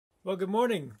Well, good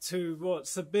morning to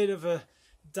what's a bit of a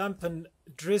damp and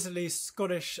drizzly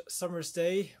Scottish summer's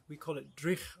day. We call it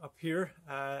Drich up here,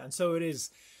 and so it is.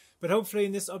 But hopefully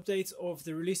in this update of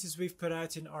the releases we've put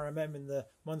out in RMM in the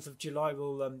month of July,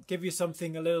 we'll give you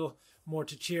something a little more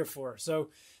to cheer for. So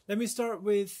let me start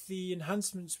with the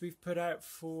enhancements we've put out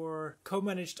for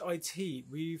co-managed IT.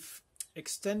 We've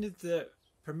extended the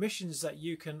permissions that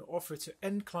you can offer to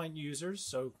end client users,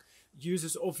 so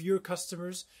users of your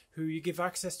customers who you give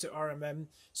access to RMM,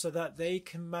 so that they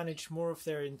can manage more of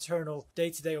their internal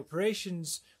day-to-day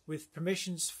operations with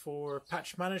permissions for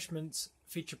patch management,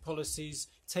 feature policies,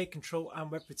 take control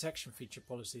and web protection feature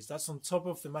policies. That's on top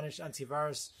of the Managed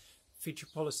Antivirus feature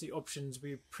policy options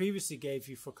we previously gave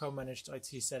you for co-managed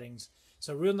IT settings.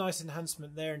 So real nice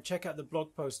enhancement there, and check out the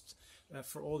blog post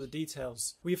for all the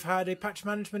details. We've had a patch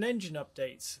management engine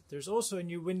update. There's also a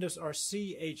new Windows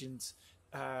RC agent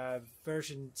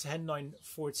version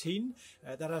 10.9.14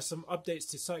 that has some updates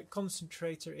to Site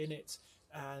Concentrator in it,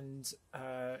 and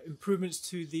improvements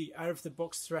to the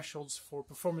out-of-the-box thresholds for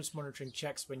performance monitoring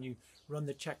checks when you run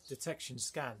the check detection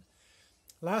scan.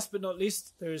 Last but not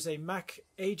least, there is a Mac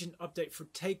agent update for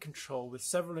take control with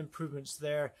several improvements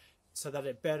there, so that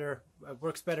it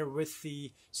works better with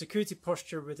the security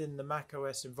posture within the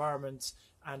macOS environment,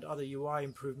 and other UI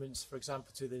improvements, for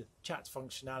example, to the chat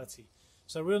functionality.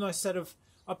 So a real nice set of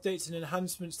updates and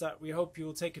enhancements that we hope you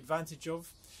will take advantage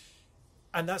of.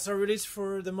 And that's our release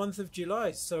for the month of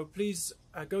July. So please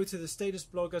go to the status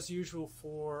blog as usual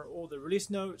for all the release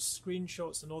notes,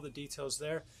 screenshots and all the details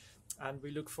there. And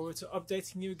we look forward to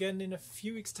updating you again in a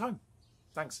few weeks' time.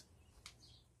 Thanks.